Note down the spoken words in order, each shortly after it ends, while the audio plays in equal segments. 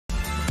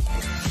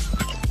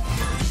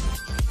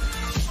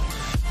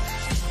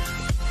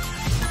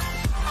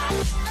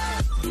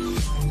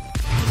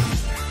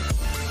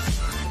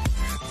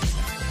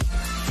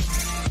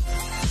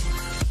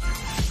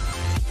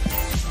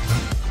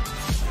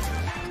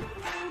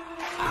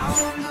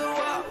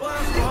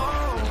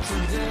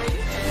today?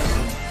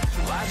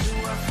 Why do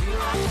I feel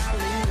like I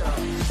linger?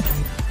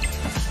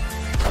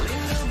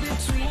 Linger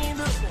between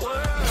the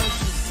words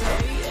to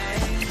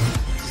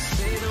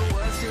say the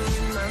words to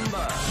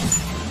remember.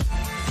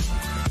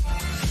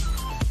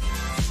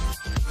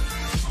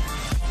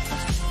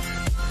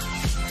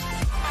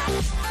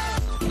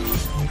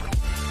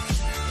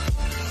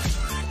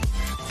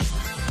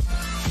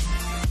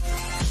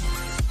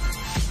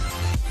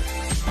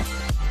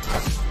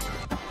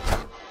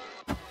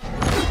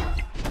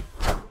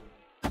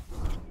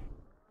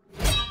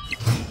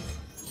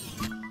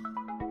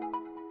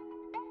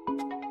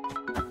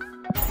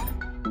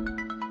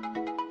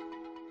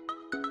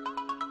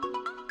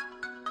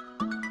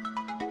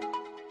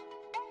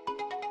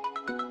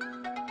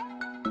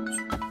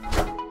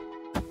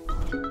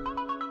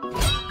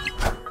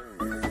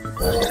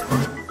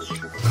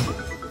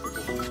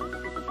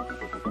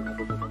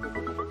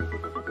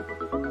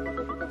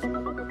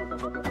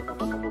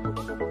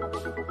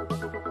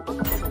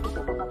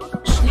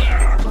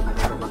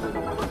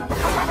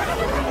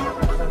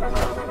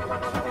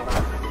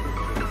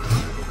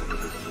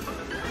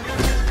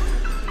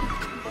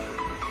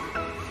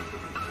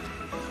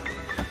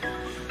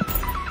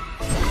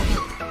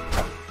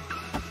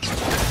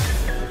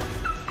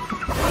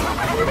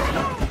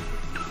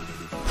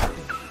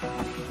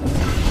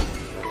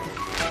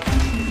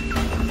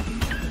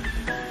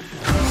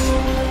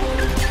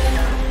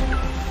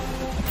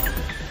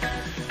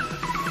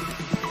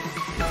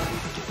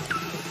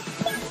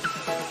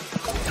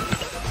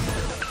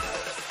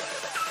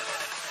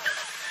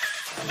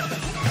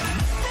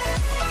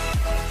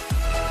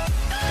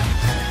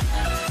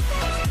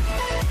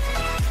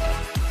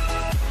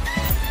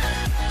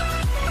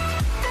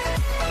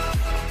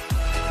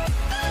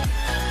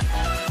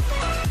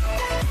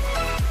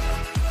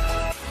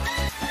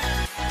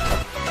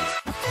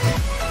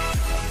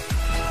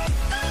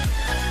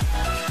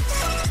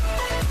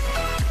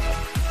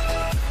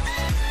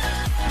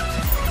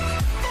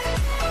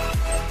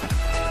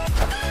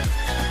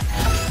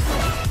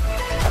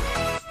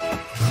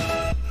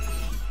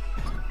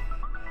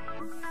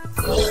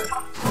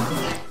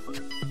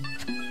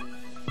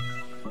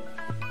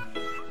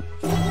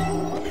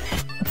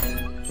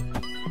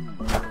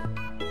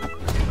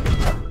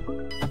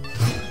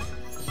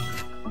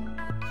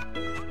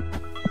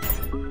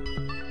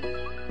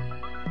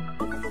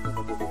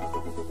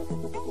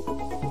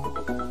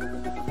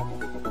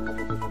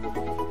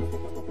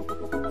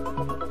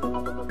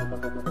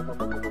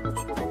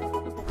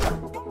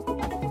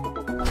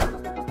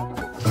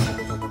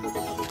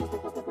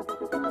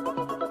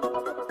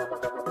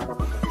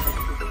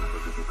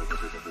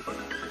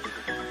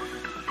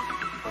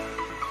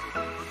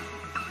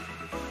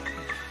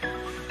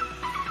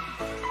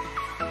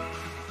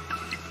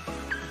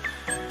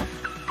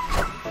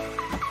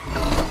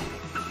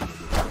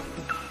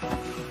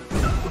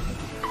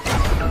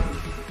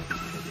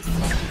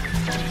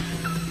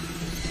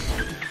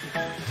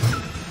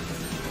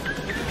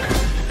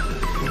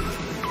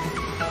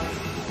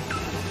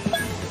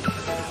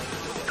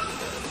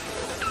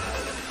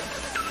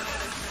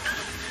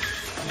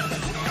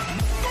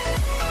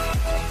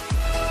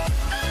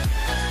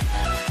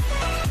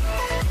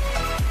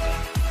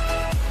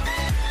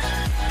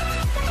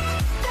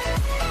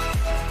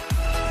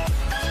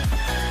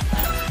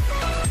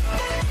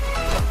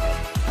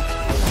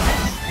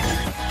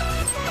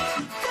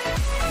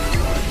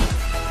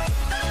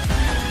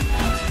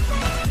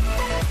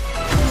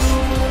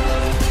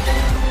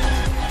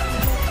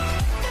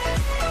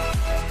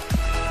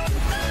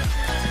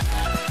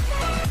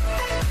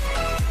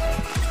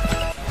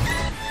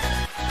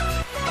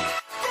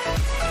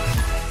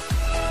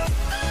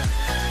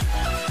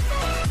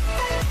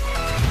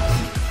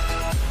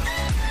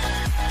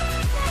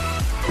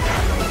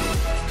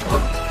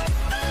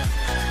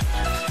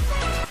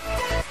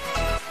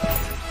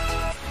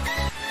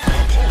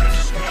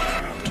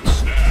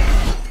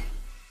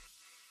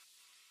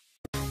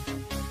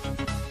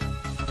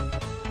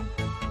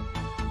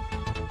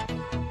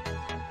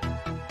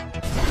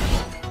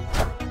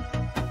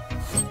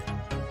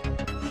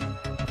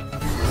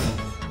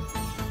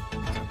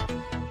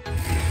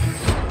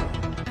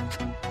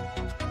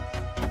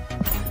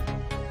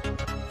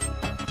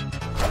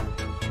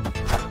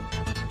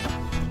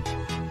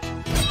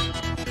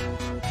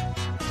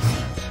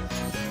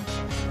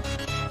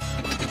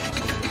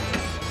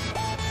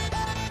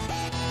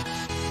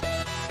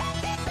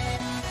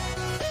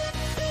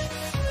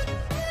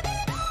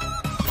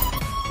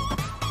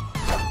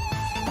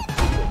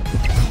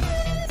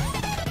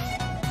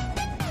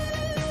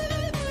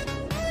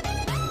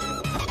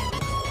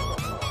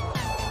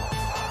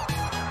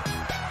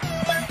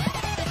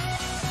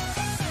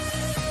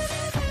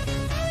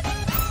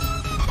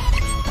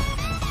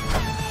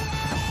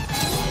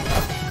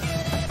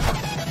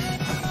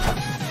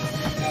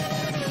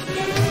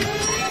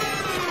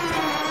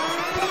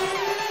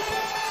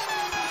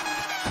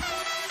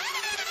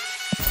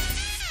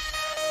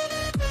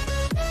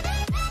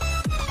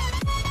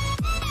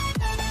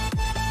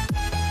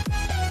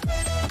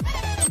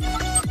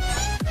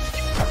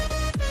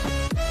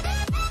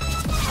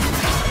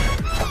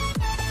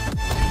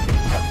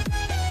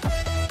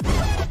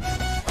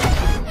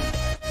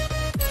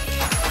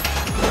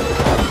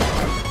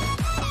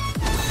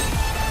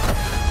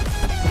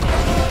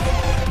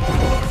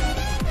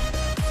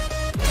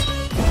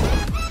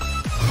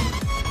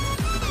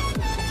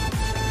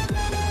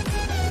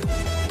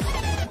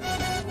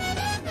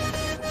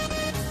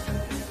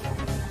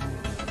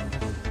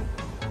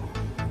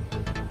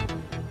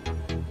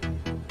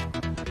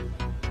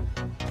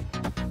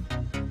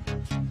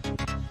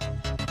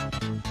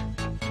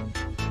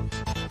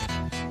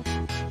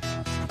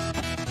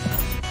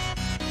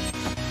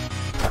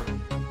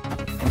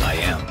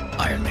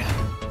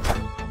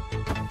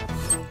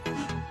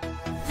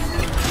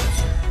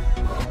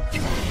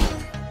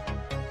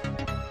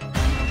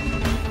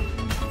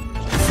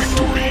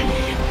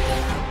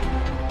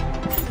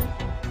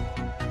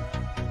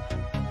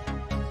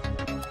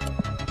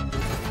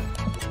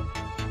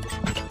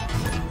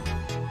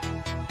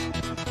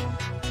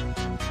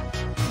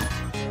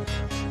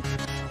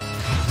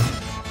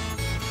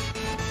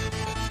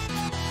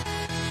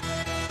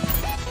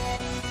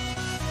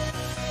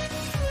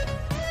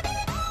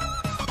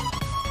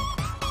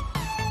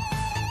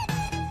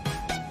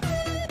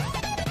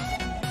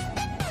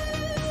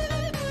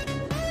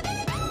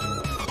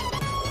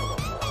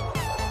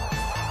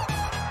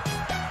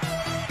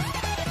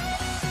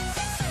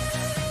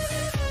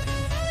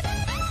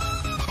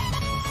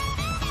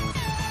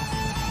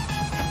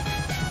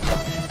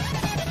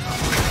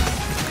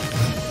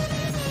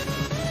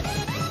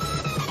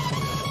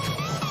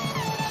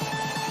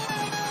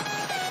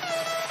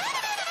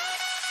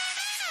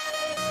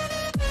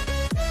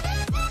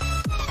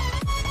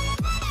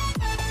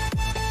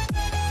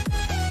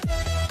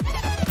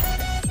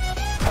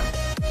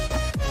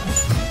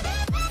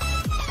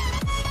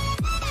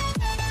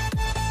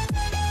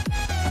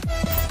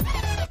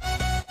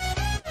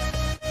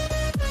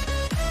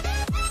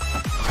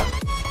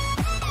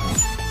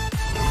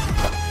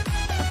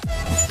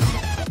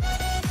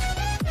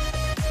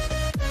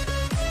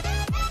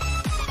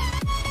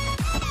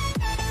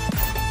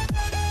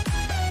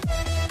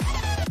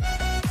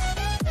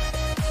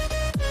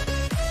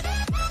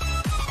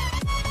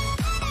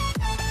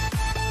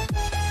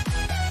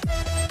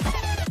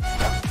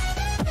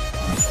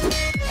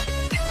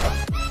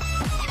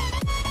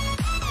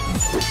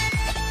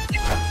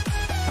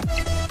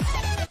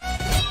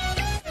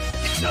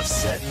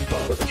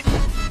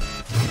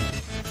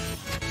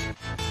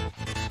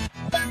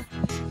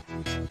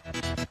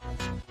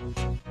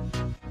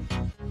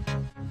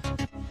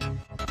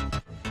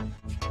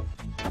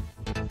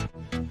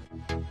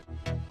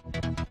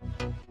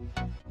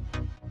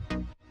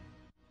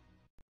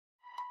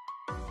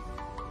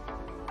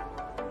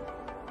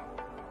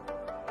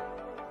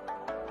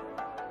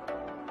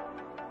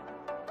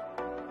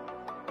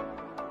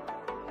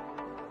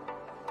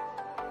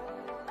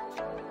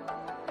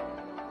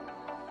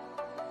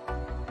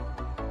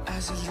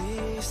 as the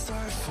leaves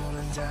start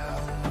falling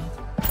down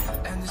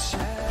and the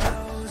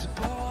shadows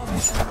above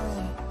the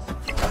town,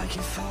 I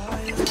can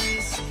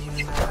finally see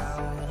you now.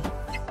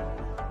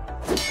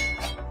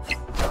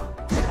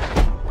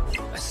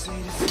 I see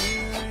the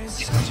fear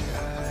inside your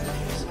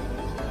eyes,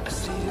 I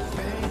see the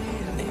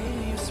pain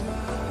in your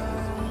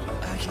smile.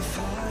 I can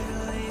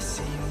finally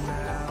see you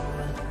now.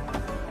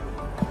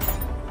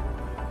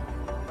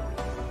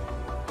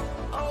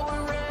 Oh, we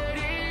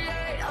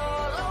radiate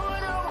all over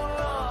the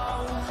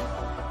world.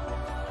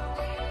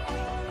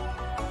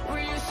 We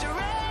used to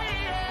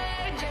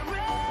radiate,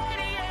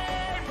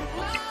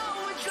 but now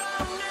we're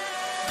drowning.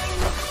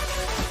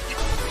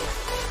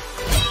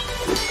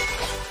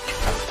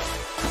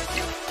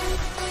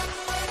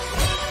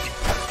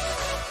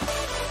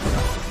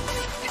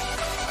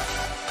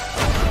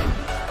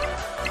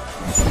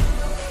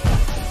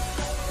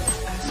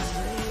 As the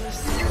leaves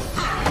start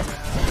falling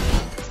down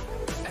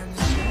and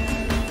the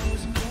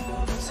shadows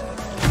above the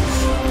town,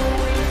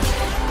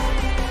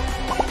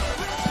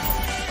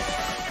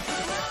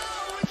 now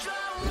we're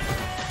drowning.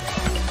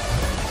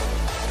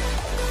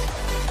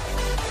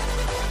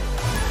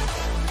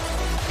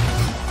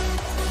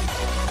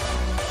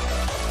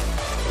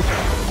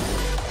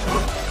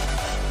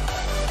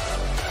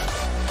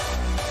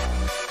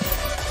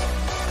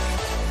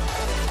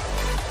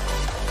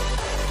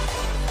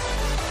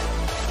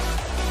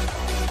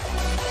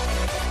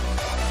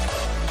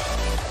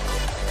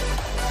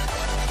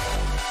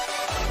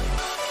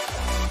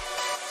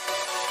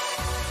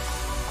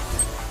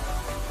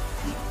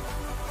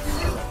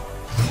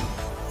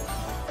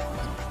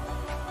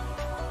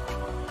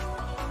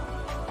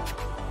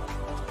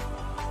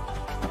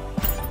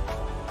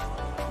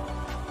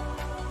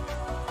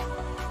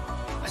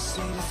 I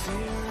see the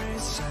fear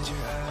inside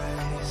your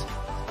eyes,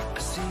 I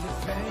see the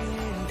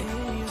pain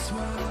in your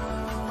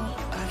smile.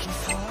 I can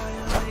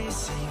finally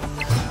see you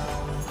now.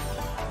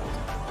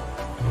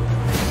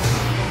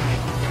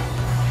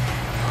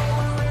 Oh,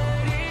 we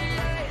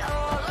radiate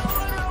all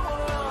over the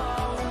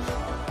world.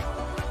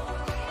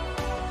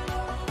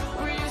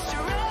 We used to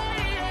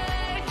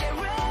radiate,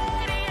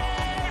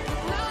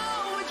 but now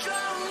we're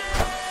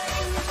drowning.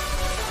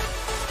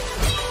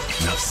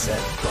 Enough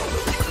said, TODO.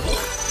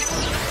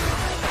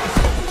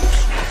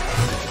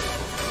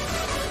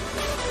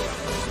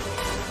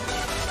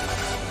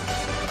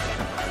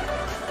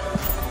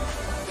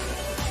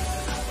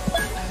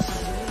 As the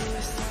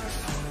leaves start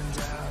falling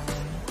down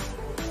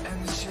and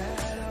the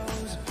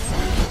shadows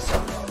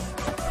above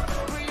the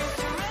town, we used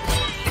to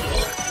radiate,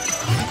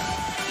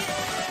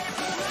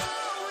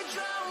 now we're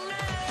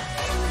drowning.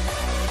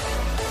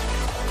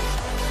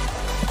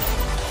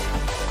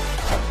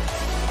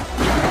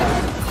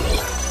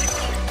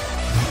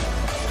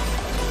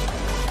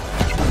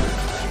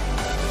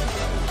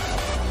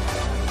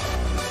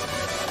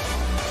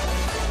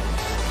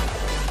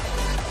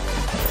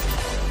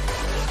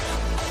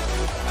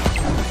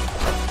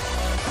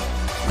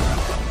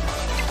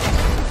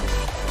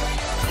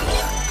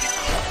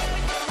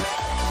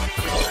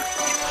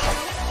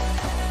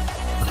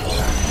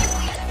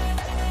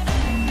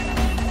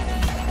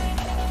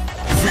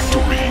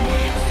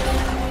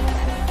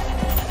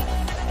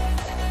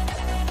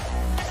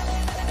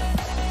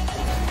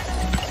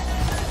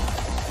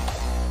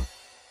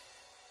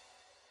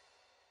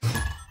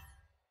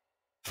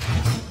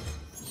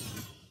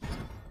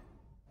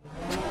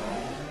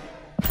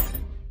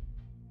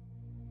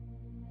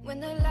 When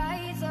the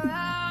lights are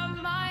out,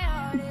 my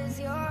heart is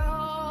your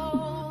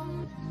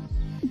home.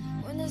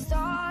 When the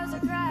stars are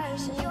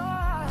crashing, your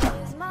heart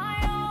is my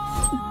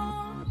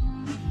own.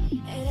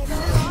 And it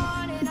goes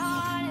on and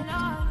on and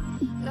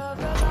on. Love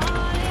goes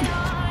on and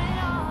on and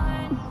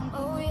on.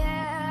 Oh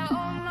yeah,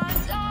 oh my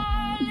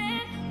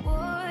darling,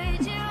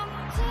 would you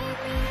take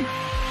me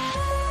away?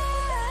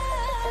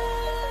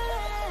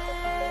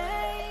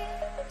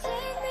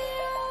 Take me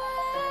away.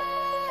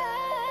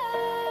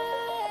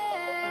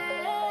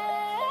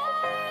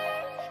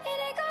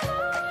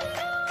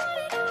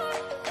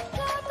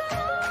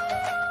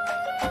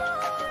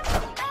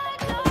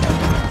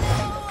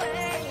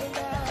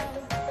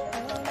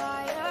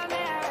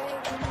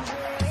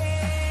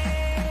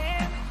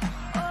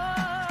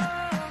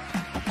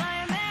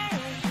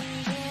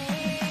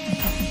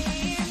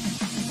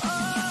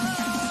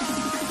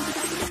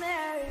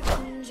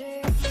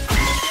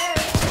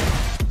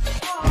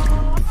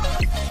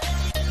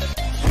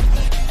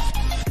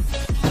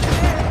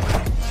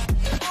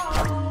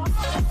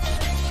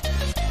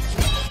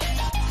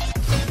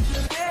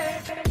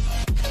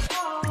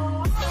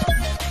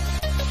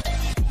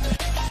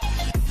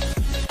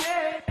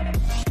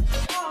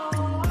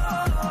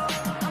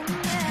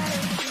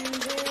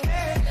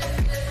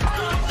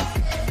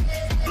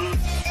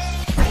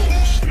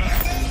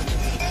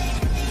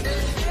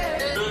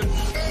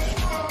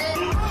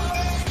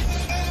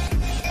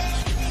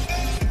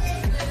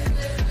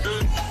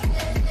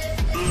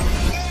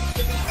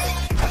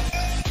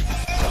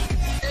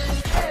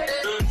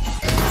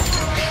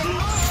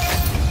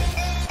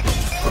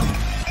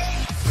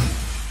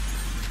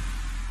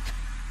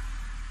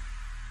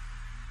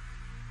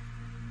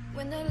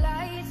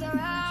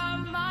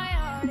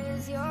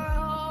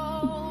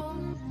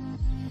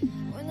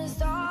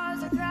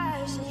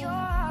 crash and your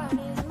heart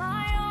is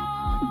my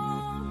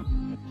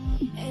own.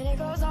 And it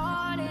goes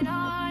on and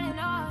on and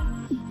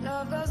on.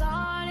 Love goes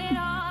on and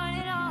on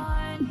and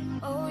on.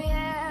 Oh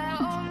yeah,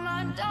 oh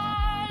my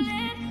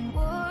darling,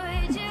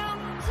 would you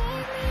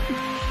take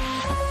me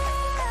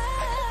away?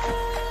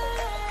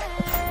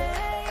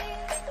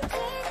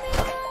 Take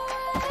me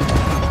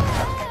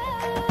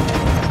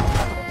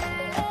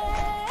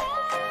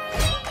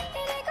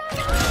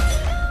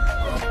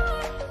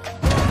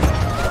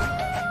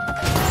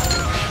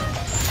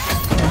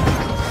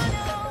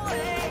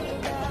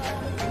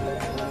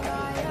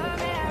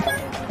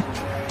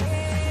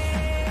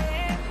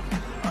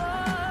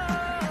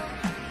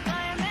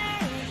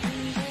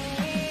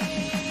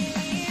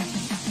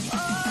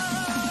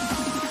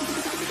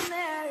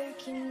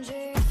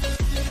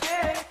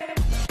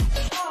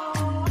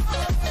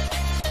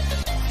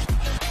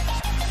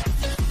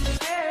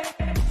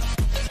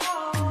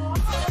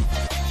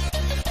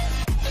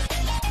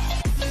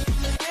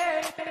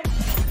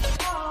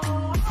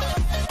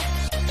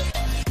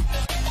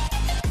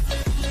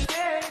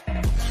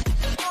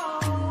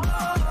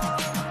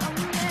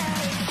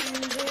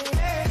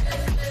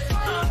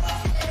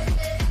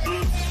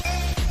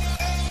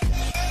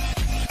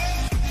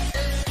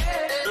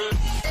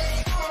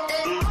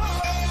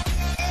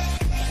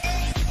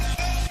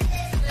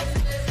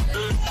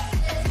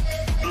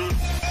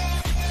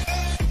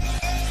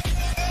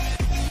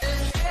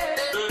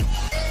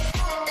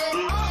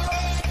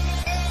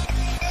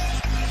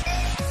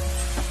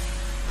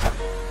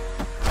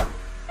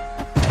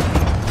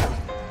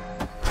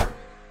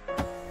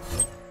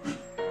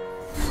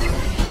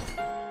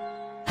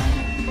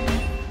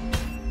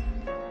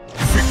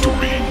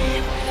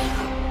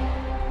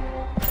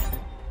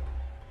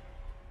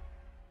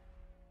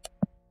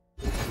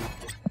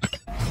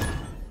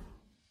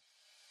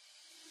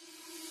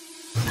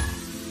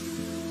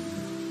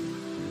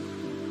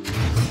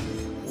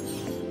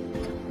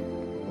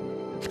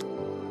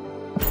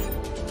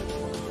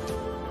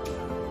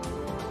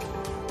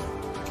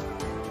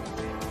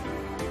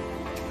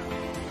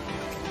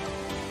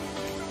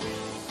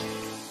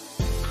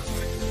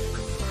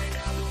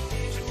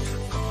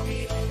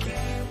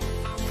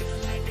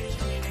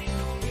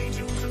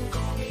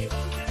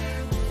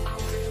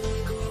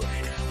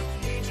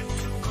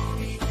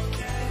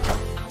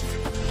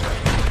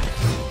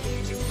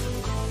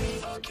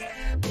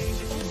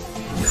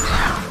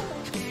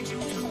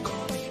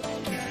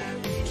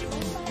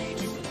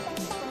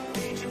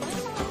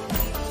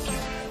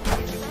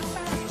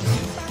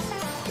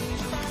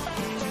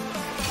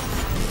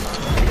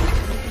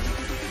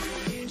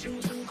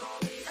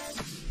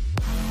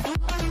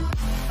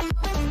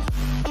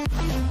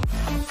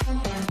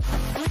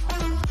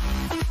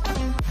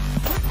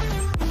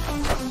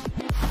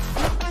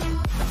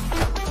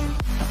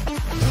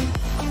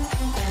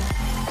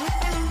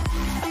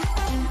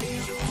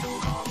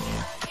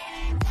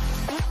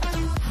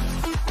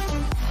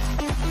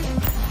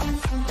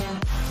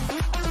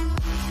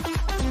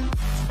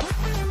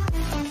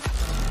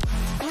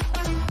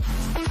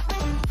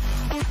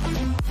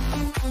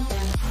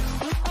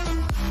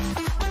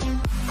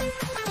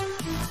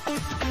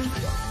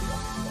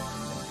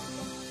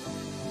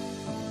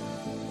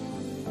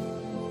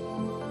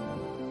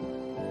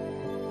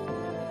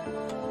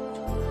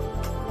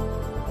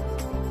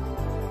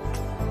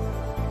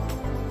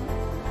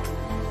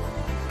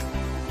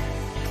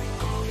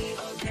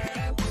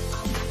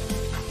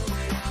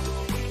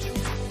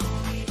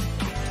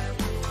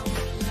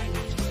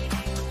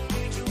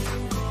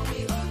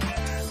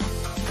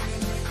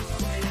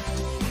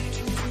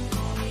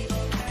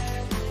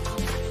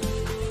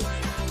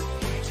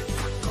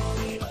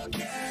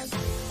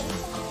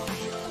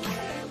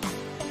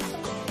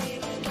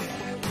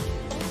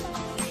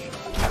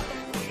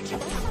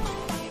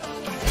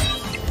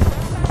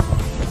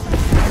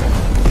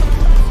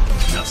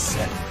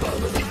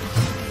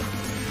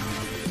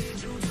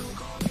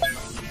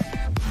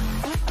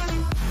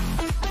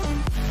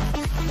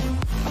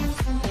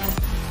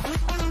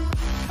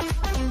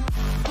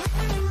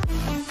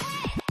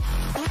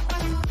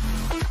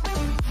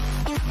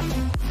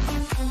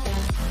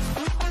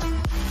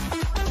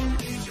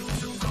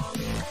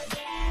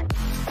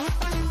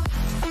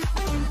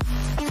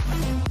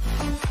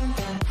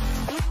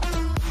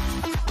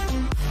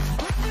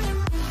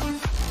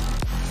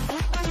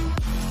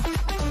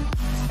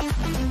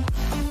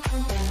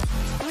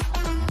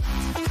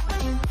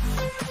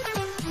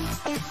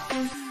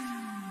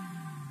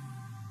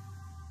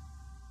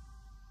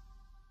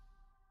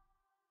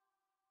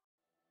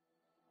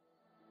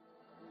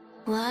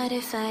What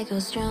if I go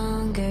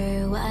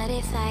stronger? What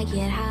if I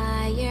get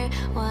higher?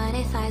 What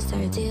if I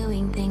start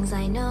doing things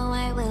I know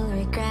I will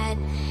regret?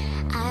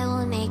 I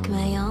will make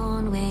my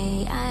own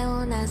way, I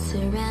will not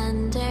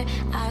surrender.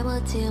 I will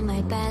do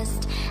my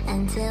best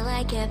until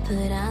I get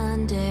put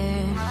under.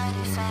 What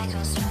if I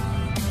go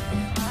stronger?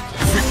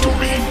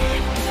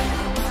 Victory!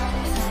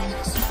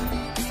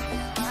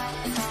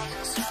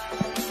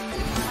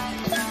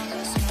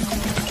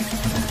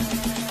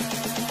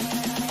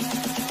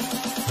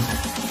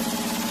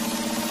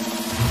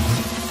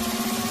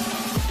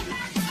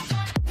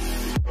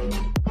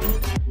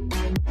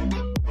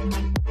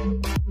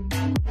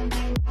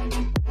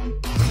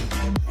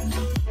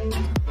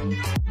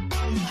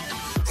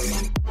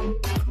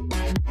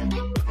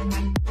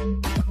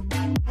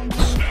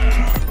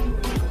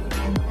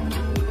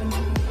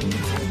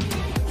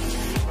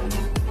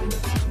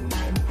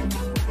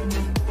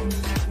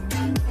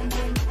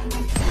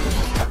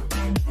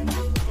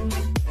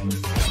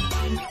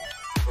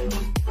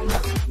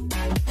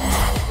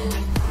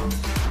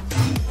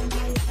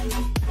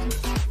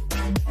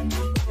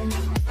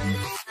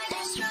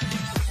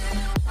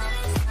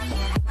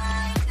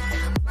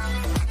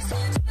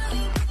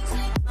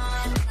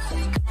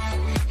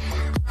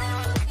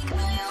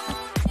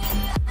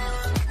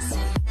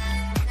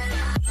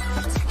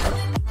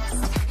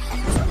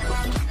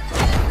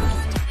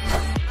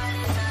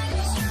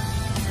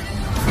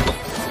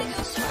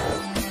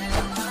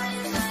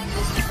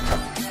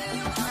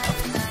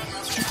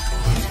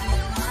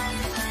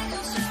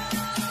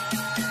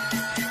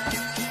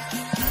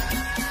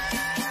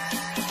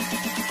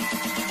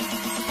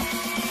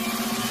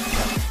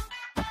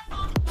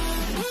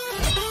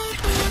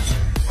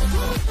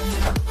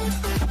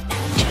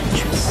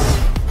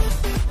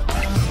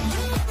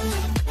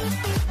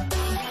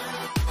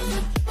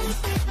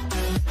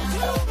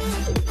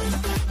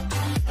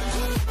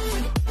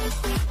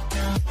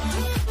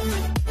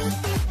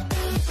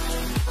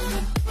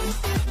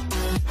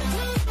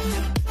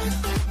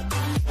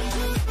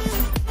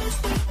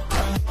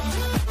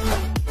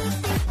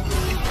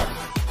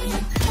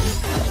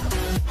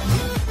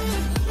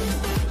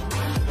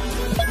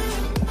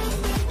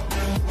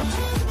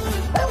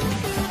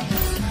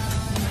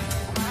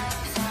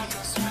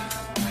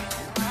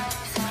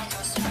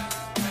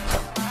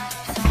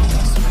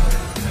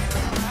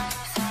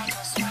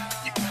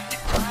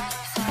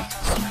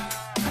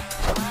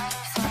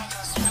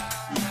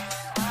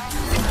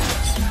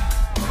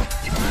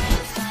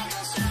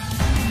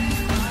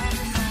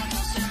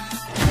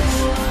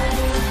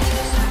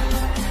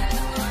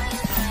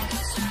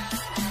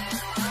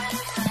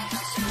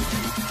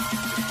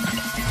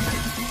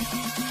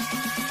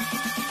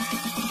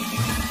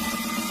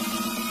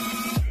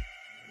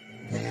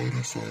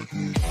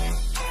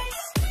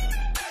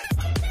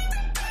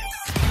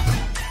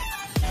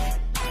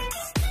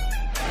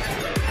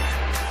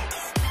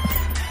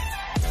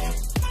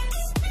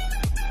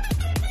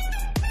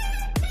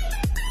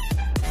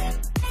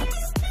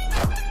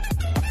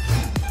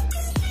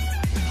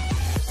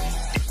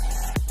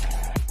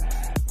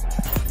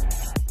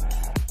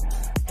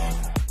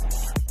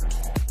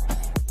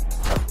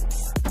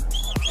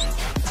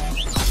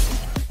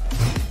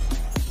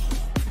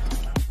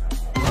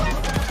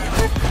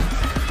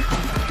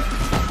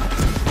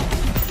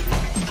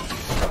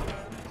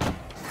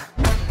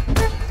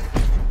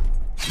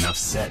 Enough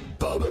said,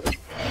 bub.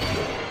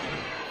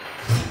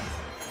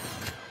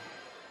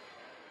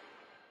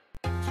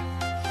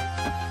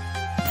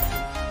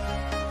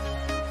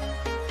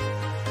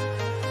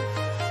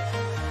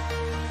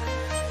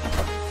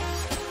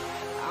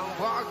 I'm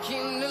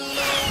walking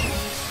alone.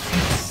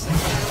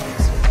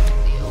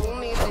 The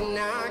only thing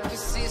I can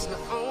see is my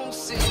own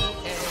sin.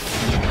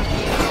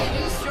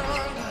 Getting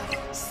stronger,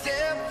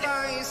 step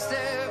by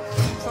step.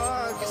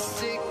 Clock is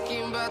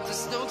ticking, but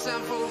there's no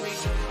time for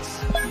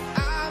regrets.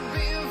 I've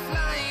been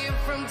flying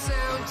from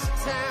town to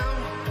town,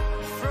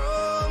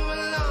 from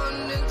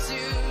London to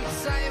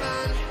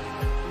Taiwan.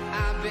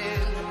 I've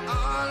been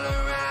all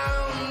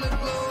around the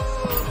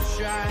globe,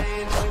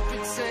 trying to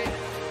protect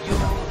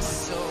your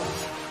soul.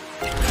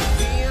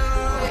 We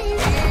are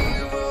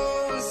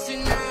heroes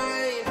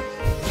tonight.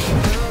 We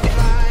will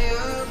fly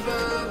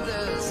above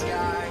the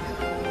sky.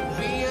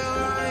 We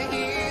are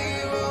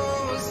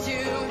heroes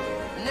tonight.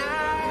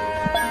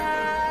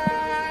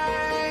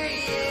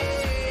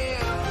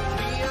 Yeah.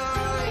 We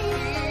are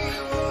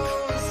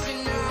heroes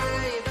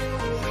tonight.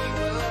 We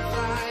will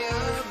fly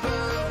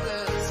above the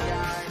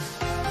sky.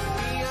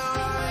 We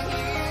are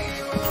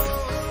heroes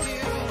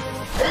tonight.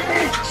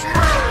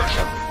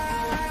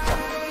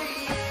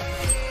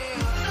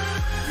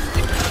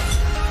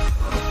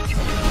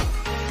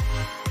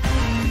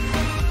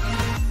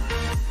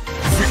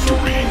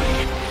 Victory!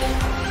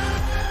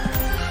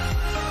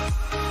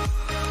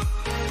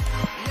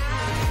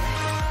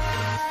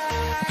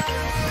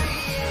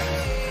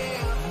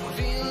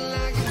 Feel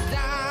like a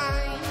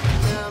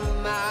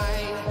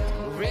dynamite,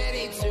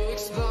 ready to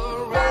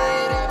explode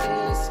right up in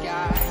the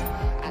sky.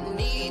 I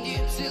need you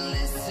to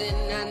listen,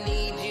 I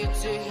need you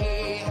to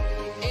hear,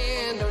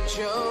 and don't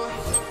show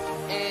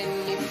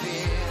any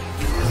fear.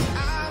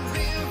 I've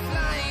been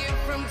flying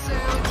from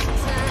town to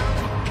town,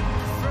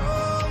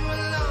 from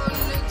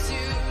London to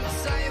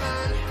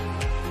Taiwan.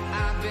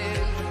 I've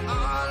been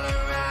all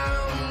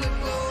around the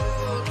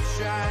globe,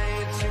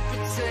 trying to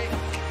protect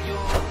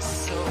your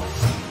soul.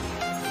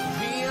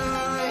 We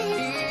are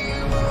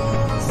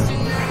heroes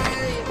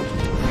tonight. We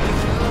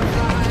will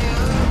fly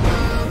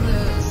above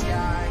the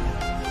sky.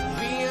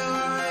 We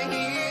are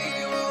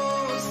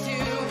heroes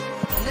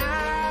tonight.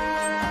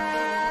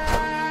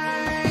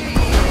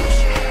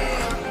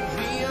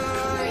 We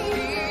are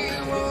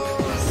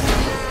heroes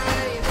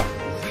tonight.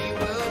 We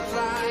will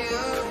fly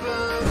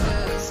above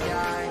the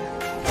sky.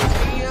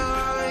 We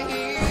are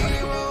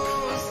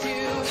heroes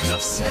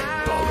Enough said,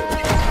 bub.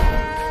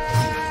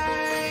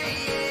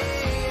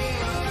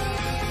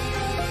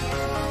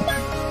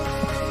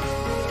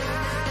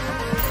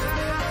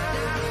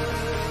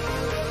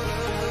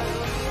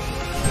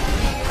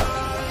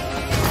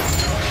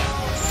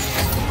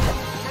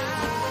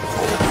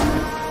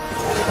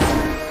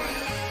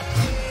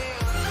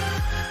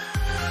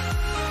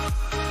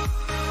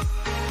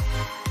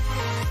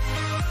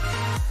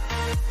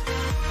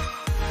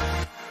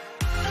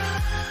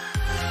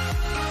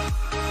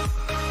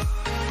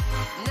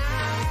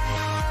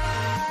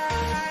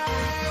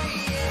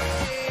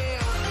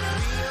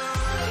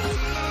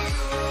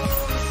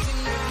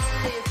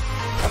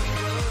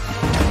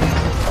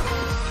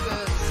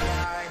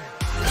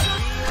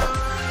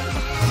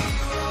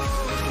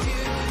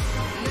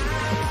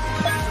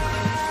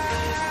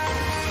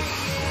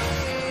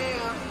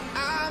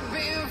 I've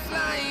been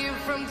flying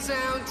from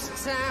town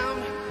to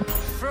town,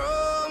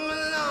 from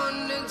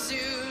London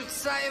to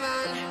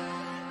Taiwan.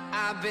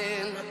 I've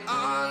been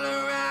all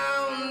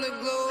around the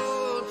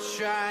globe,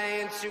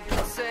 trying to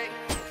protect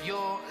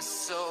your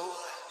soul.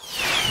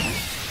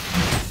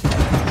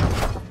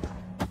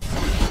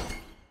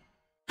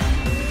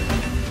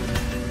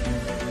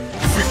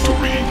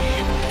 Victory!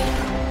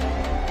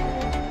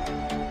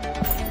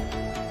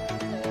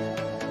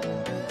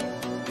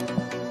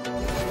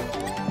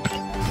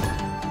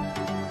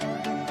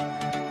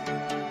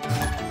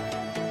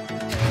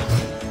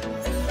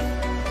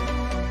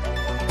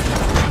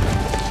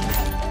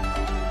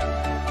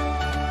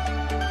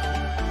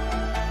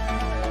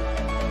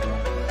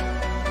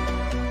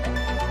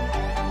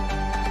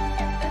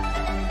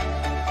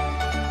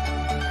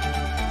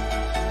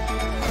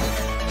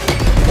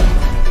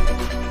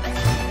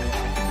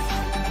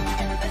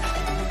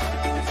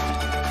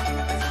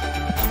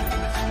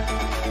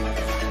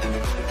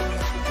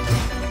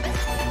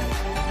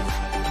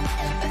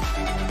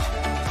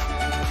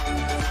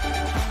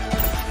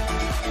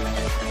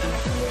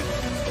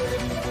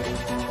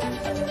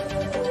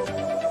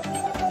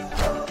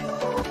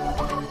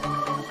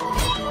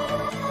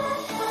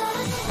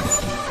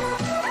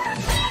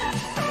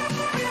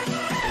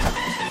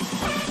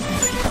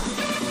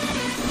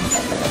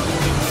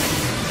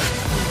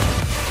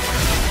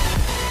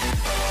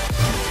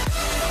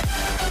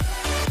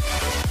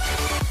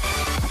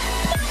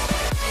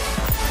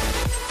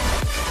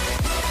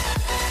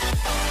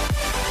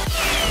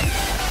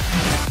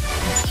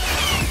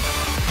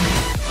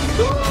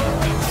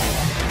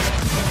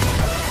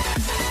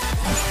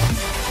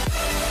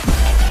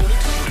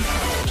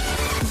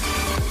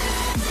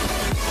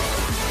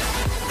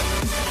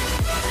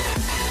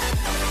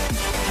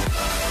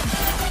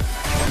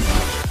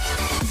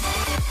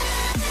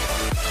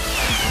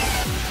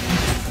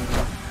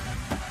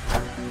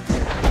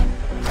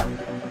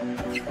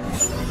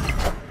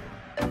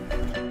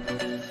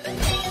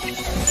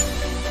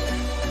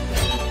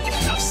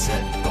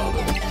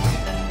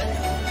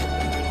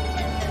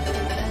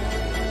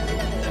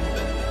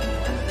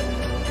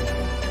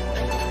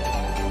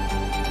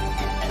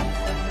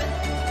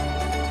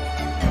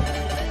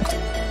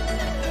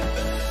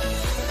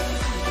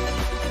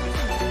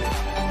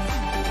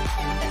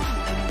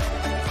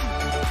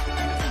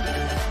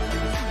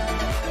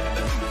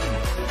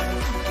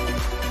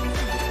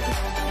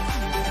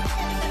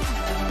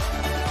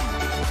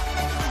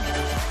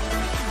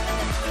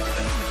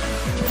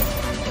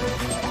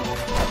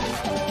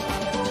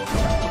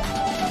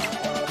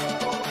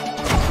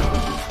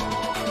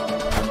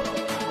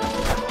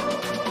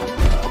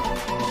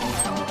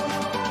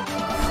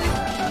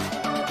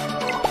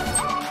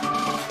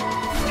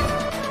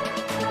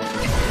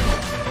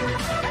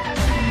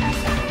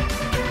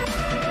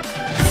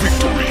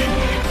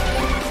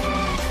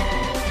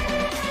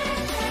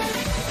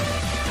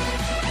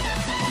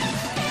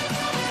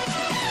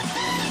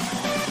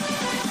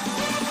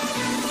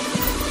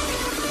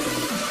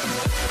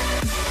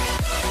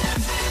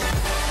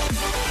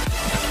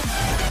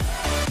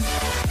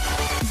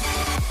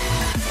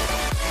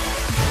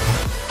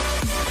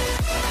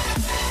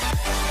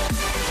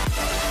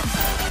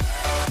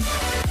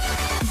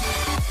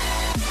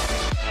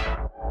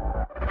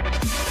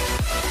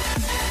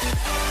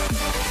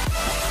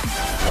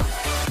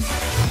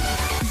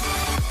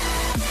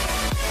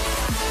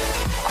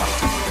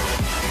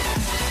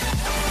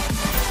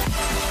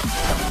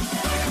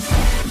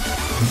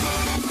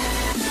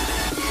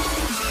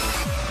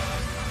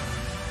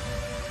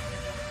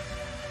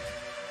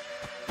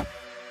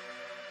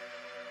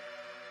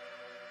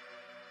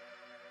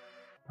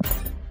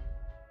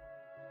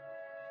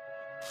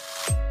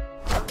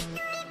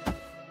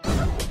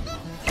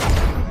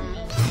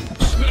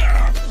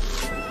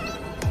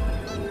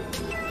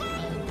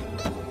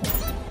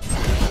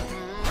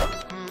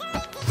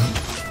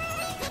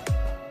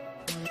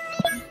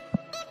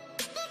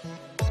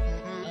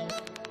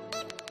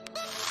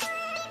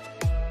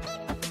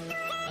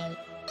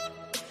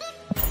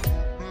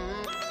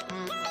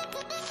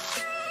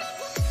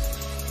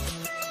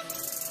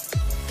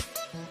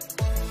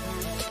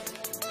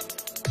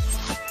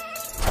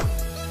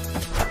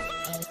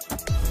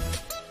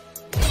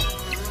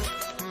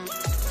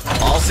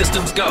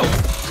 systems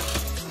go.